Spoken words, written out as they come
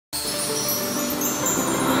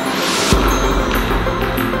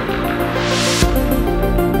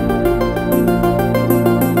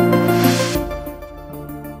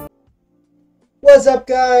What's up,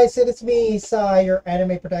 guys? It's me, Sai, your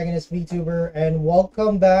anime protagonist Vtuber, and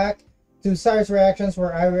welcome back to Sai's Reactions,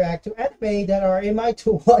 where I react to anime that are in my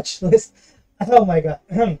to-watch list. Oh my god.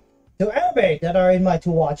 To anime that are in my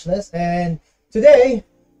to-watch list. And today,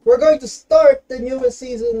 we're going to start the newest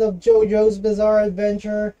season of Jojo's Bizarre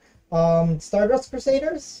Adventure, Stardust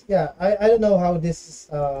Crusaders. Yeah, I don't know how this is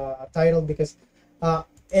titled because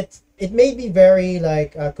it made me very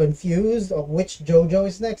confused of which Jojo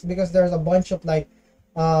is next, because there's a bunch of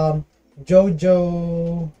um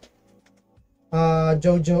Jojo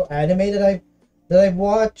Jojo anime that I've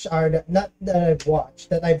watched, or not that I've watched,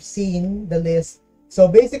 that I've seen the list. So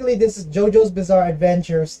basically, this is Jojo's Bizarre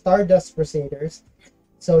Adventure Stardust Crusaders.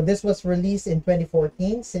 So this was released in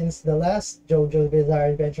 2014, since the last Jojo's Bizarre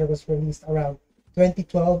Adventure was released around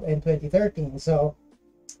 2012 and 2013. So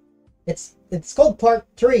it's called part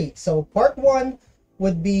 3. So part 1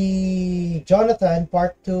 would be Jonathan,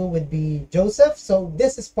 part 2 would be Joseph. So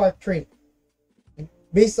this is part 3,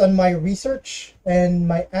 based on my research and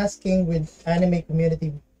my asking with anime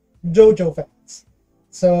community Jojo fans.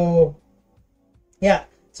 So yeah,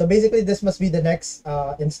 so basically this must be the next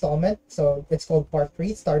installment. So it's called part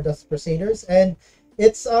 3, Stardust Crusaders, and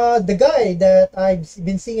it's the guy that I've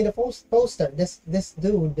been seeing in the poster. This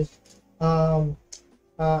dude, if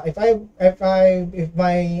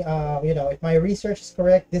my research is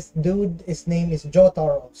correct, this dude, his name is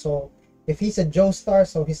Jotaro. So if he's a Joestar,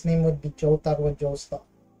 so his name would be Jotaro Joestar.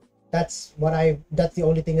 That's the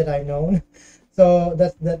only thing that I've known. So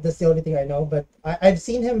that's the only thing I know. But I've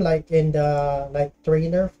seen him in the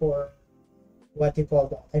trailer for, what do you call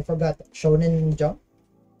that? I forgot. Shonen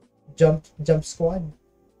Jump Squad.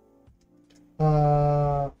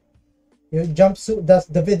 That's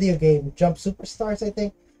the video game Jump Superstars, I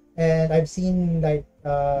think. And I've seen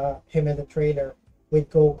him in the trailer with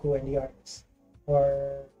Goku and the artist.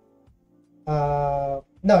 Or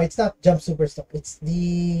no, it's not Jump Superstar. It's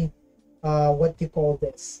the what do you call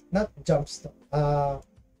this? Not Jump Star.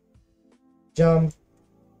 Jump.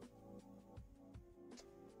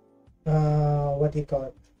 What do you call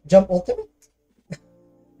it? Jump Ultimate?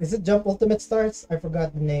 Is it Jump Ultimate Stars? I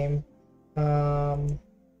forgot the name. No,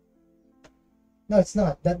 it's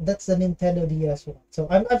not. That's the Nintendo DS one. So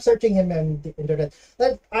I'm searching him on the internet.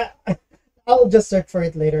 I'll just search for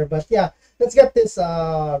it later. But yeah, let's get this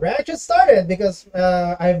reaction started, because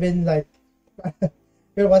I've been I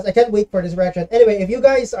can't wait for this reaction. Anyway, if you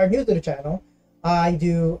guys are new to the channel, I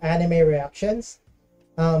do anime reactions.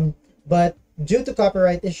 But due to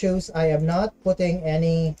copyright issues, I am not putting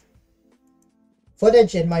any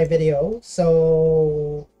footage in my video,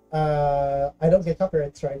 so I don't get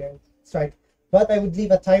copyright strike. But I would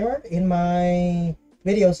leave a timer in my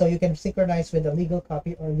video so you can synchronize with a legal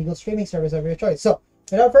copy or legal streaming service of your choice. So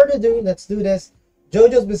without further ado, let's do this.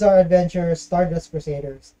 Jojo's Bizarre Adventure Stardust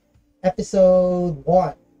Crusaders, episode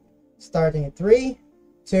 1, starting in 3,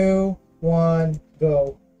 2, 1,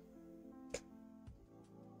 go.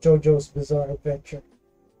 Jojo's Bizarre Adventure.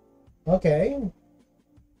 Okay.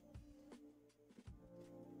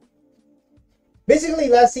 Basically,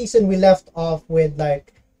 last season we left off with the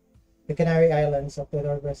Canary Islands of the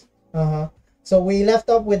Northwest. So we left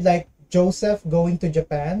off with Joseph going to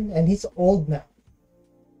Japan, and he's old now.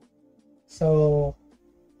 So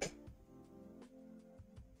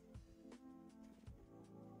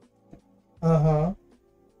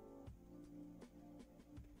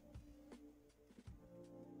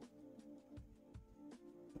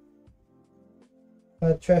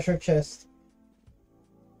a treasure chest.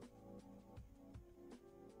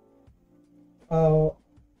 Oh,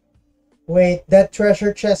 wait, that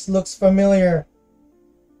treasure chest looks familiar.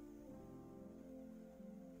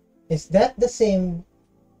 Is that the same?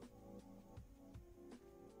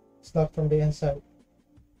 It's locked from the inside.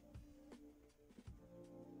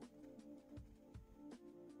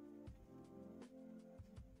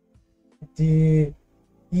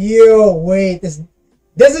 Yo, wait, this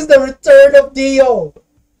is the return of Dio.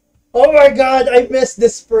 Oh my god, I missed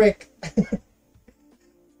this prick.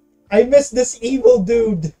 I missed this evil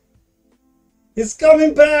dude. He's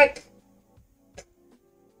coming back.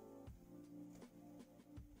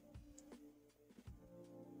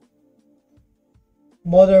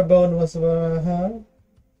 Motherbone was in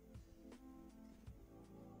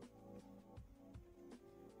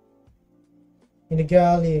the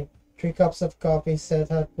galley. 3 cups of coffee, said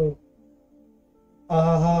Haku.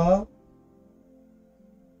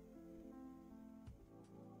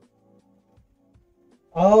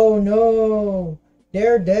 Oh no,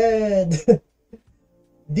 they're dead.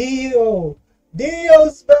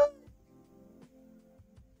 Dio's back.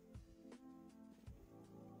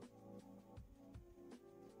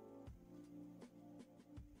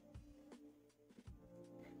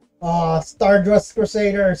 Stardust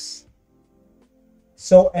Crusaders.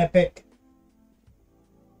 So epic.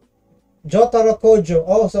 Jotaro Kojo.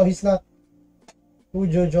 Oh, so he's not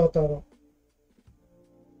Kujo Jotaro.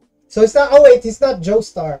 So it's not. Oh wait, he's not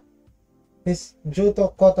Joestar. He's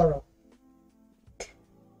Juto Kotaro.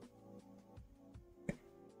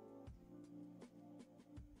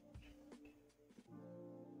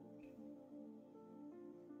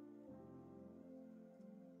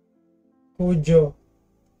 Kujo.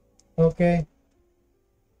 Okay.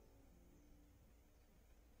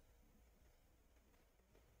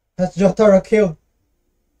 That's Jotaro killed.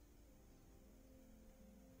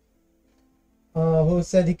 Who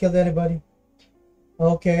said he killed anybody?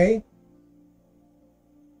 Okay.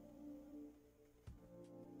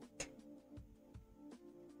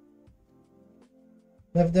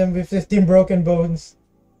 Left them with 15 broken bones.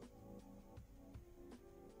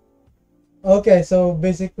 Okay, so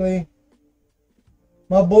basically,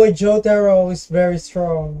 my boy Jotaro is very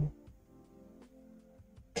strong.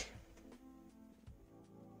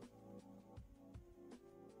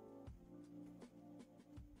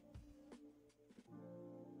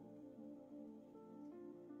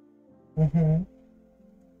 Mm-hmm.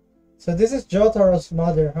 So this is Jotaro's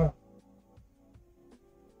mother, huh?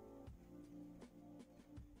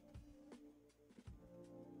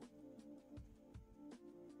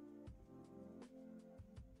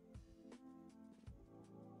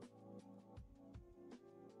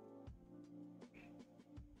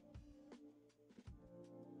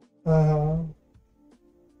 Uh-huh.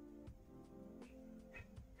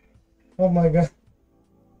 Oh my god.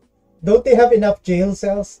 Don't they have enough jail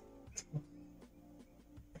cells?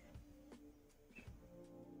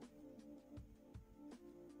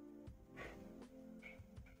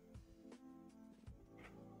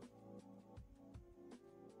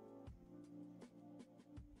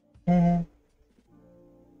 Mm-hmm.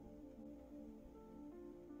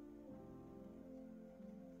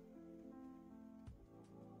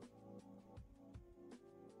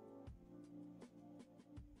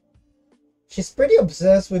 She's pretty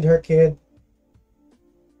obsessed with her kid.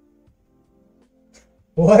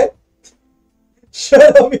 What?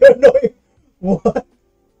 Shut up, you're annoying. What?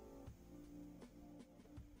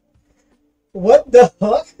 What the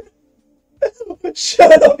fuck?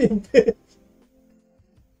 Shut up, you bitch.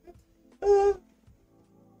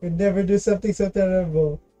 You'd never do something so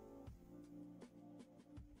terrible.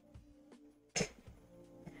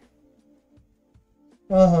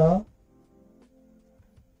 Uh-huh.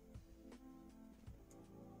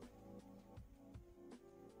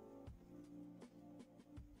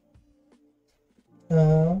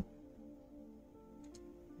 Uh-huh.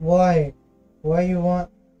 Why? Why you want...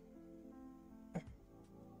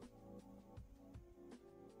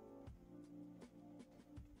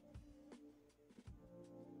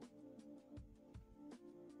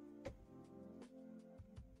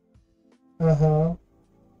 Uh-huh.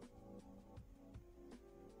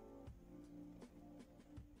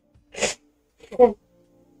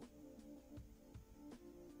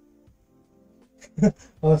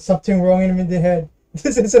 Oh, something wrong in the head.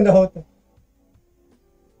 This isn't a hotel.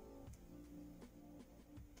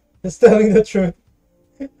 Just telling the truth.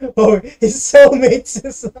 Oh, his soulmates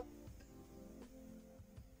is...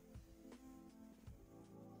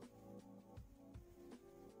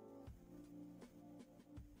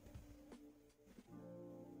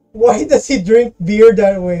 Why does he drink beer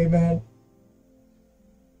that way, man?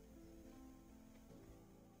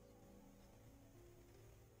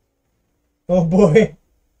 Oh boy.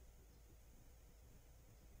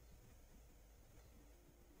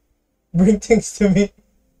 Bring things to me.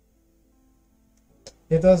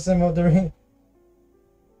 It was some of the ring.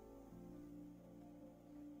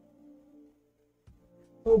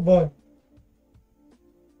 Oh boy.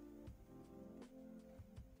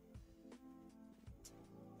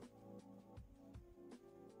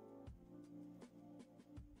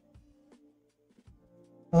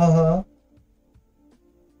 Uh-huh.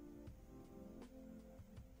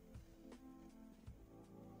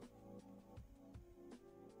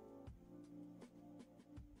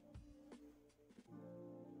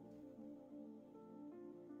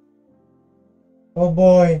 Oh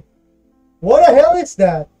boy. What the hell is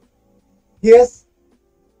that? Yes.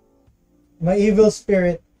 My evil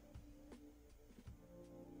spirit.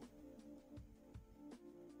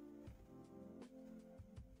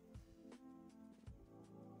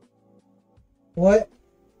 What?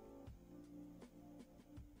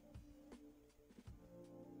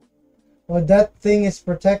 Well, that thing is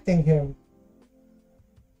protecting him.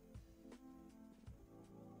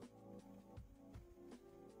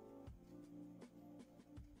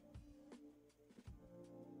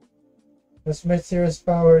 Those mysterious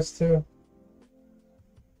powers too.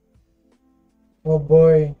 Oh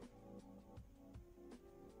boy.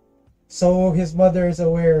 So his mother is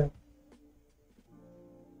aware.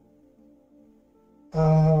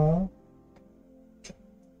 Uh-huh.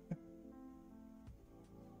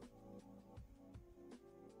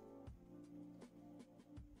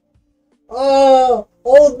 Oh,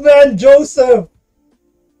 old man Joseph.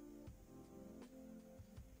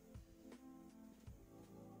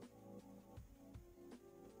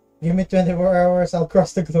 Give me 24 hours, I'll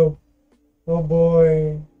cross the globe. Oh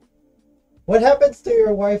boy. What happens to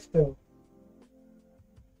your wife though?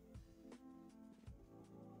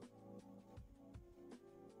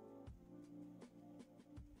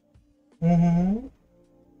 Mm-hmm.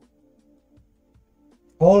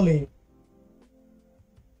 Holy.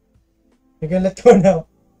 You can let go now.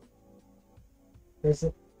 There's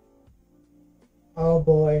a... Oh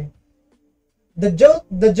boy. The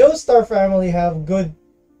Joestar family have good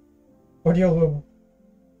audio room.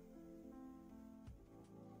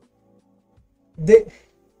 They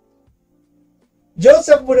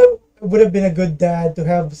Joseph would have been a good dad to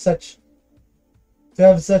have such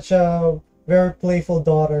a very playful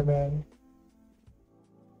daughter, man.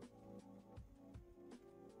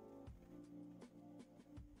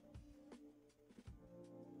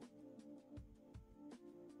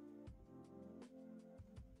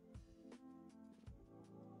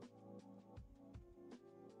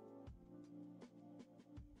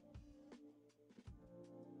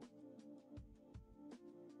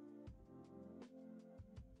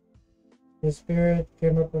 The spirit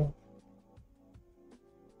came up.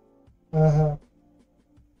 Uh-huh.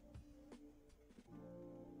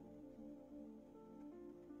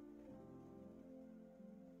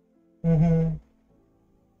 Mm-hmm.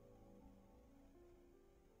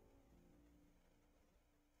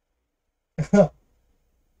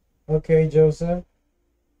 Okay, Joseph.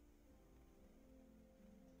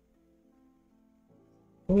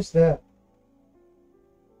 Who's that?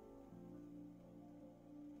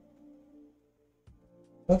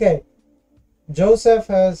 Okay, Joseph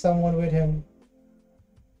has someone with him.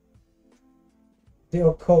 The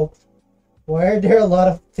occult. Why are there a lot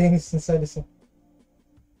of things inside this?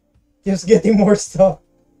 Just getting more stuff.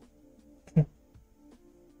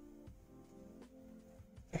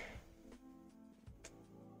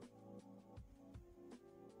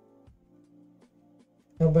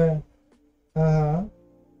 No ba? Uh-huh.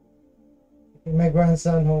 My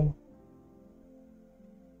grandson home.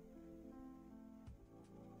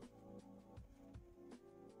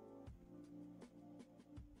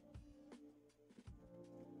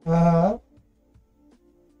 Uh-huh.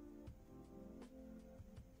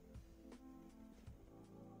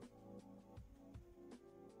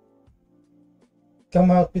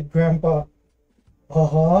 Come out with grandpa.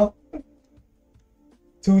 Uh-huh.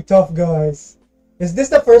 Two tough guys. Is this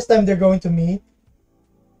the first time they're going to meet?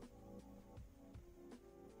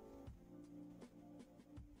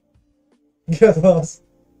 Get lost.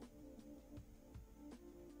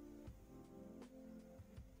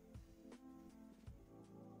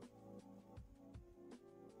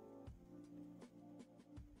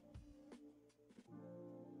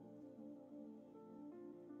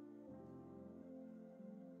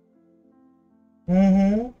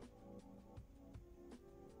 Mm-hmm.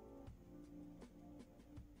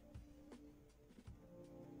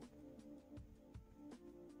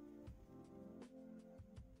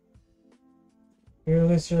 You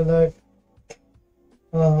lose your life.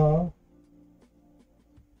 Uh-huh.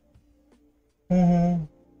 Mm-hmm.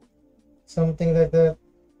 Something like that.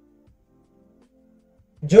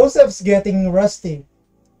 Joseph's getting rusty.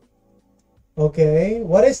 Okay,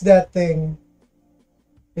 what is that thing?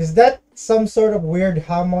 Is that some sort of weird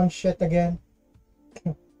Hammond shit again?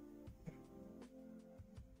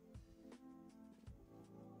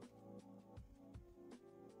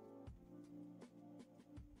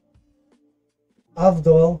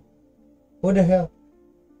 Avdol? Who the hell?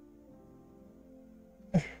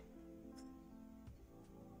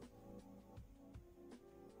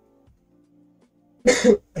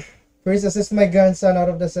 Please assist my grandson out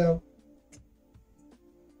of the cell.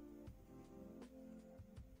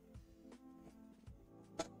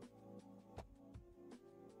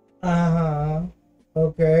 Uh-huh.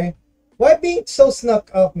 Okay. Why being so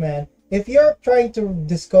snuck up, man? If you're trying to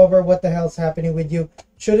discover what the hell's happening with you,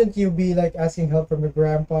 shouldn't you be like asking help from your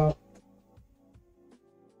grandpa?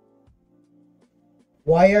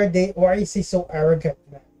 Why is he so arrogant,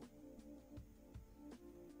 man?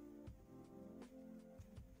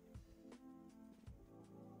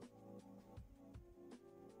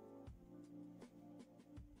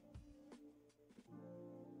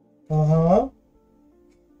 Uh-huh.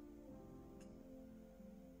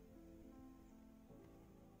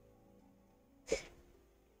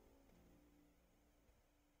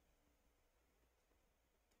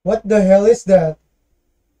 What the hell is that?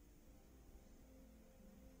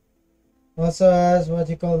 Also has what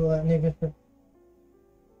you call neighbor.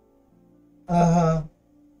 Uh-huh.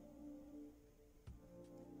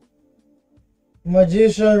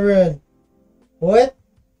 Magician red. What?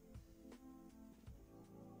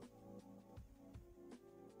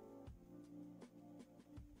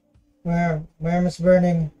 Where is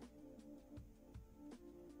burning?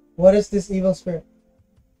 What is this evil spirit?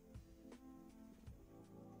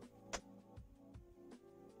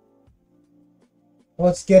 Oh,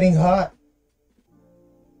 it's getting hot.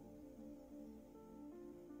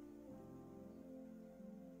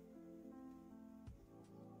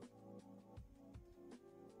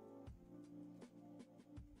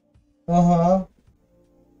 Uh-huh.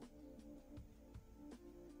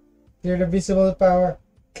 Clear the visible power.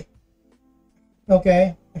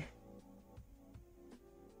 Okay.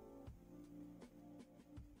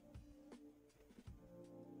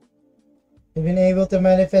 You've been able to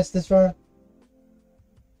manifest this form.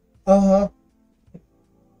 Uh-huh.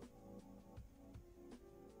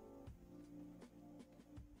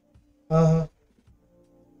 Uh-huh.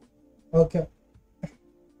 Okay.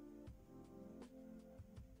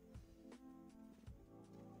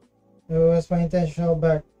 It was my intentional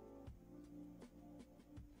back.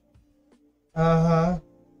 Uh-huh.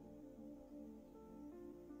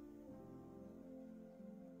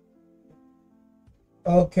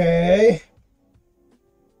 Okay.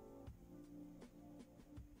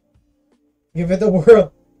 Give it a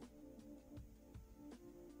whirl.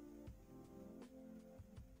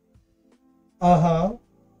 Uh-huh.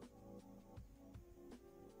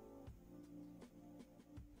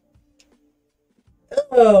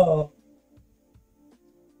 Oh.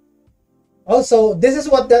 Also, this is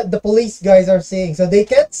what the police guys are saying. So they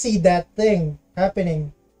can't see that thing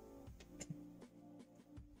happening.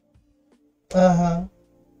 Uh-huh.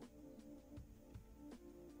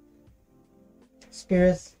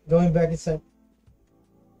 Spirits going back inside.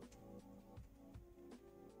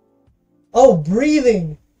 Oh,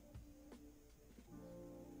 breathing.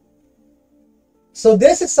 So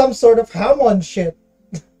this is some sort of Hammond shit.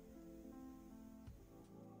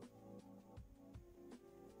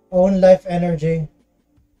 Own life energy.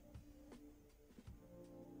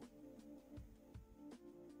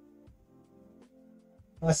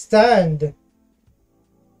 A stand.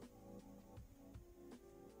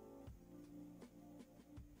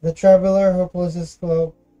 The traveler who poses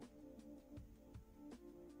cloak.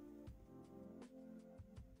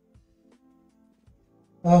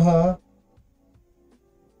 Uh-huh.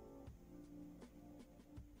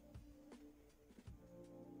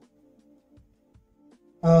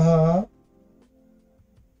 Uh-huh.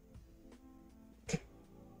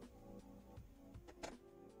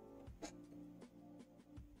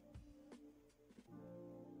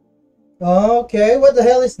 Okay, what the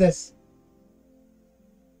hell is this?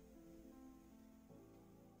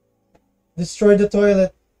 Destroy the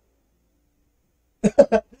toilet.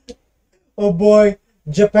 Oh boy,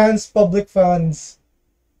 Japan's public funds.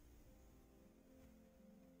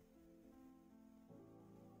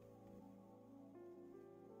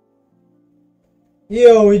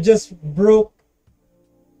 Yo, we just broke.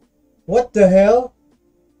 What the hell?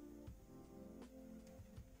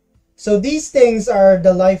 So these things are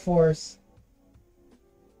the life force.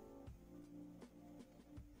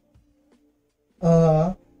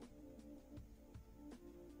 Uh-huh.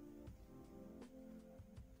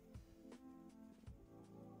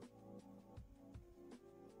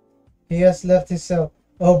 He has left his cell.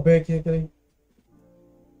 Oh, basically.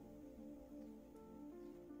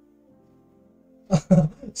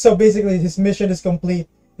 So basically, his mission is complete.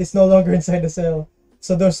 He's no longer inside the cell.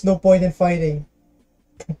 So there's no point in fighting.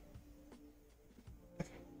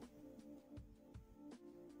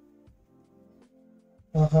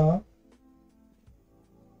 Uh-huh.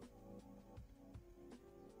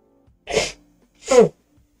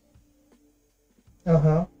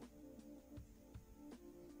 Uh-huh.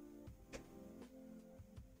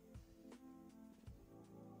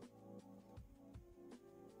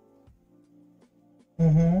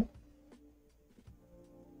 Mm-hmm.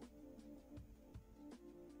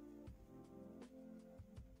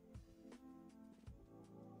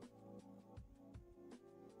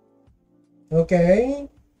 Okay.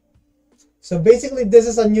 So basically, this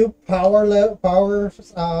is a new power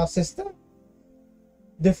system,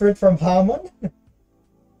 different from Hammond.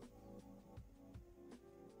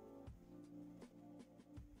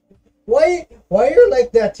 Why you're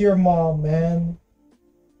like that to your mom, man?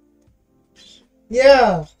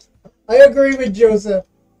 Yeah, I agree with Joseph.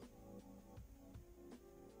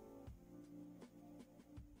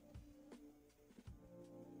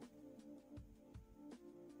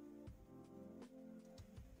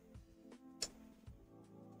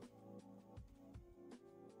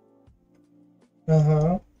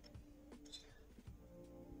 Uh-huh.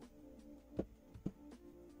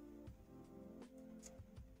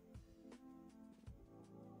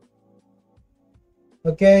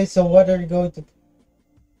 Okay, so what are you going to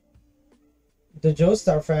the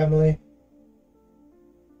Joestar family?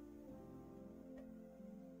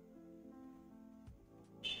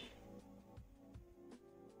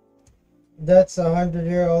 That's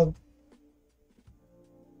 100-year-old.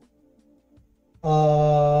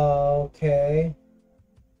 Okay.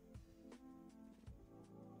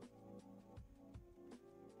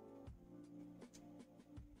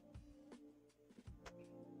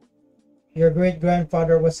 Your great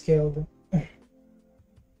grandfather was killed.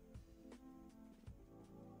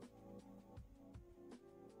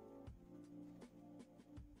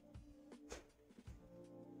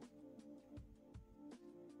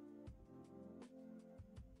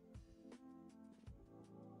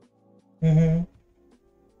 Mm-hmm.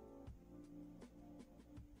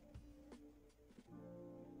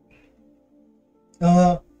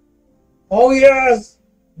 Uh, oh yes!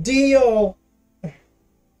 Dio!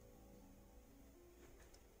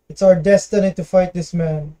 It's our destiny to fight this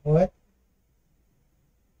man. What?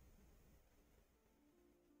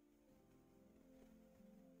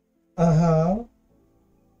 Uh-huh.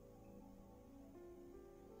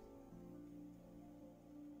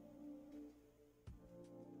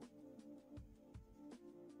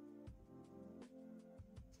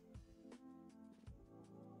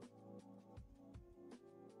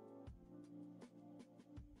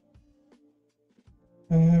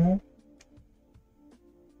 Mm-hmm.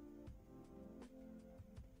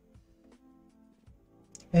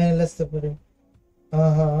 And let's put it.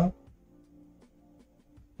 Uh-huh.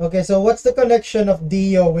 Okay, so what's the connection of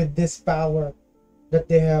Dio with this power that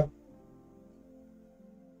they have?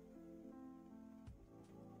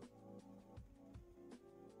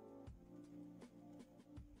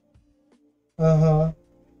 Uh-huh.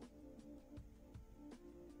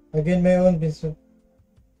 Again, my own business.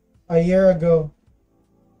 A year ago.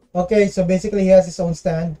 Okay, so basically he has his own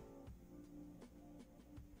stand.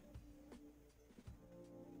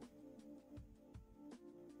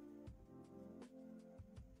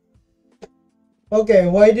 Okay,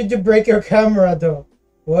 why did you break your camera though?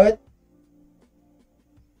 What?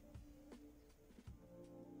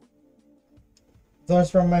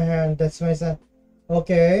 Thorns from my hand. That's my stand.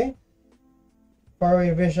 Okay.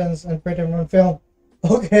 Faraway visions and pretty moon film.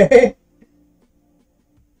 Okay.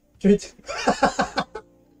 Treat.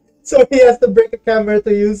 So he has to break a camera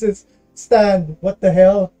to use his stand. What the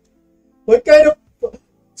hell? What kind of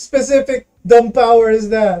specific dumb power is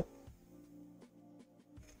that?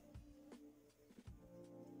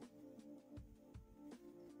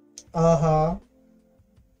 Uh-huh.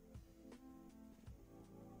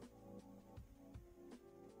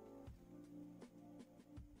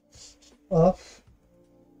 Off.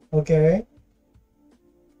 Okay.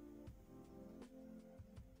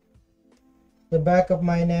 The back of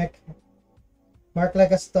my neck. Marked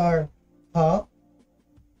like a star. Huh?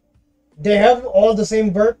 They have all the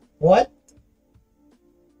same birth? What?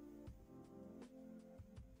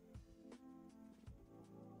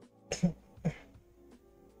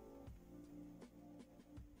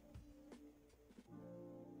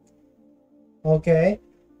 Okay.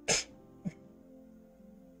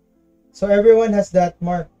 So everyone has that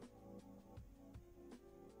mark.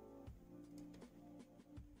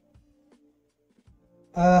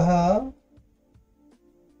 Uh-huh.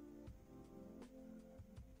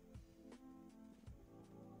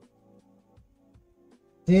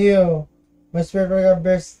 Dio. My spirit record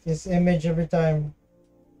bears his image every time.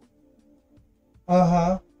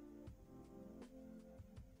 Uh-huh.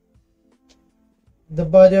 The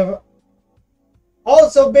body of...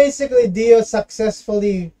 Also, basically, Dio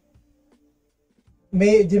successfully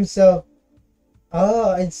made himself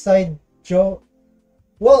inside Joe.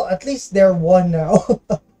 Well, at least they're one now.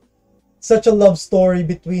 Such a love story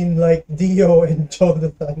between like Dio and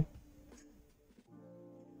Jonathan.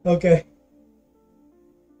 Okay.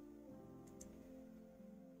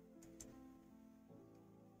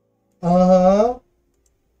 Uh-huh.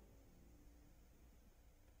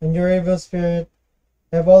 And your evil spirit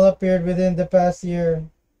have all appeared within the past year.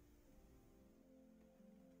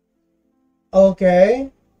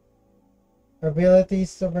 Okay.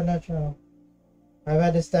 Abilities supernatural. I've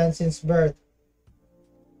had a stand since birth.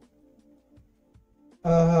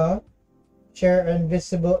 Uh-huh. Share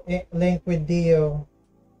invisible link with Dio.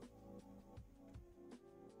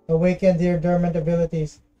 Awaken your dormant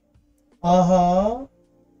abilities. Uh-huh.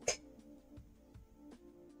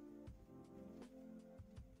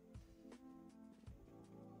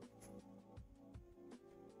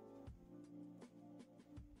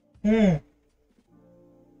 Hmm.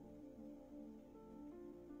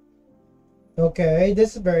 Okay,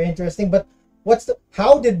 this is very interesting. But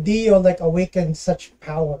how did Dio like awaken such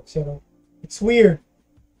powers? It's weird.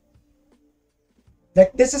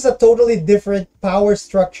 Like this is a totally different power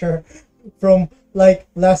structure from like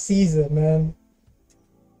last season, man.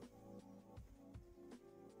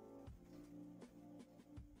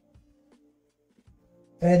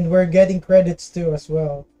 And we're getting credits too as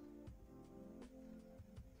well.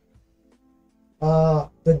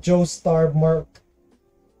 The Joe Star mark.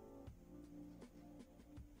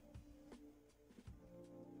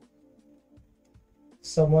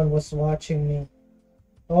 Someone was watching me.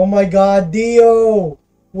 Oh my god, Dio!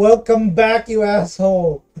 Welcome back, you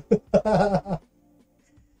asshole!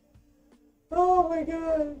 Oh my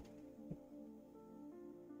god.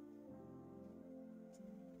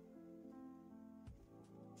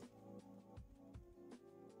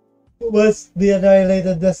 Must be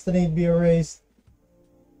annihilated, destiny be erased.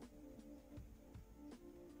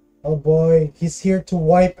 Oh boy, he's here to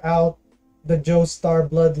wipe out the Joe Star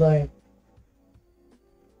bloodline.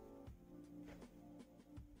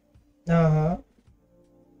 Uh-huh.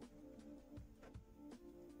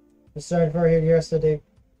 We started for here yesterday.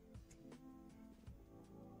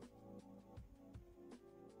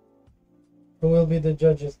 Who will be the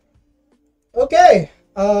judges? Okay.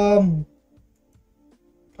 I'm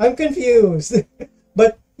confused.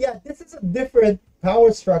 But yeah, this is a different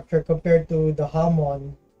power structure compared to the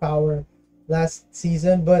Hamon power last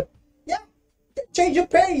season. But yeah, change of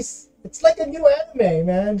pace. It's like a new anime,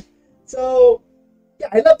 man. So yeah,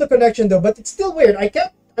 I love the connection though, but it's still weird. I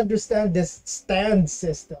can't understand this stand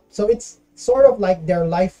system. So it's sort of like their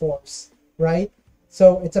life force, right?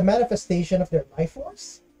 So it's a manifestation of their life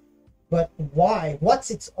force. But why? What's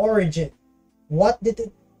its origin? What did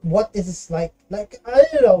it? What is this like? Like I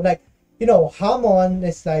don't know. Like Hamon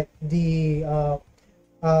is like the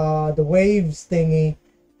waves thingy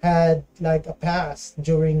had like a past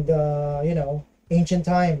during the ancient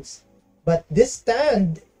times, but this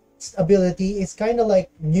stand ability is kind of like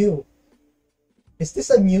new. Is this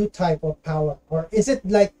a new type of power, or is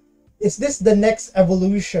this the next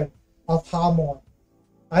evolution of Hamon?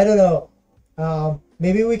 I don't know.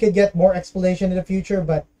 Maybe we could get more explanation in the future,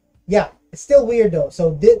 but yeah, it's still weird though.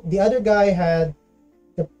 So the other guy had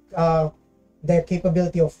the the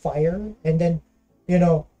capability of fire, and then you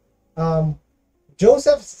know um,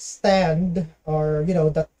 Joseph's stand, or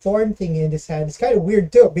that thorn thing in his hand is kind of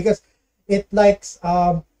weird too, because it likes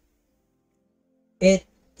it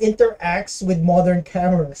interacts with modern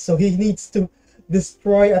cameras, so he needs to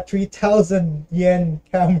destroy a 3,000 yen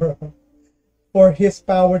camera for his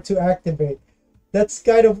power to activate. That's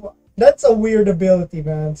a weird ability,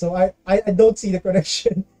 man. So I don't see the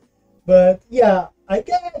connection. But yeah, I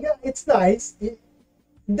get it's nice.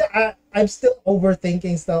 I'm still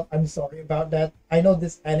overthinking stuff. I'm sorry about that. I know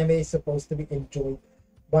this anime is supposed to be enjoyed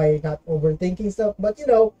by not overthinking stuff, but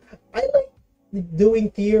I like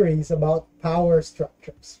doing theories about power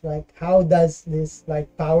structures. Like, how does this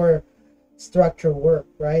like power structure work,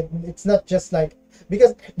 right? It's not just like,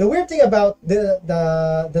 because the weird thing about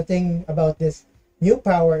the thing about this new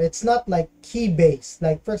power, it's not like key based.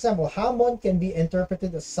 Like for example, Hamon can be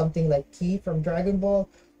interpreted as something like Ki from Dragon Ball,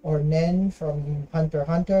 or Nen from Hunter x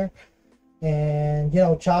Hunter, and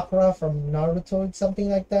Chakra from Naruto, something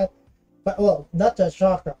like that. But well, not just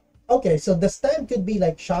Chakra. Okay, so the stand could be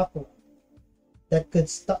like Chakra, that could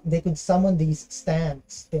they could summon these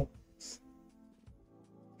stands things.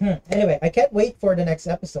 Anyway, I can't wait for the next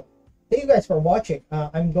episode. Thank you guys for watching.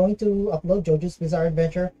 I'm going to upload Jojo's Bizarre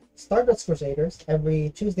Adventure Stardust Crusaders every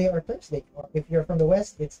Tuesday or Thursday. Or if you're from the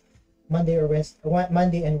West, it's Monday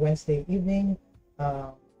and Wednesday evening.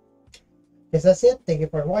 Guess that's it. Thank you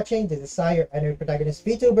for watching. This is Sai, your anime protagonist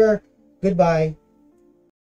Vtuber. Goodbye.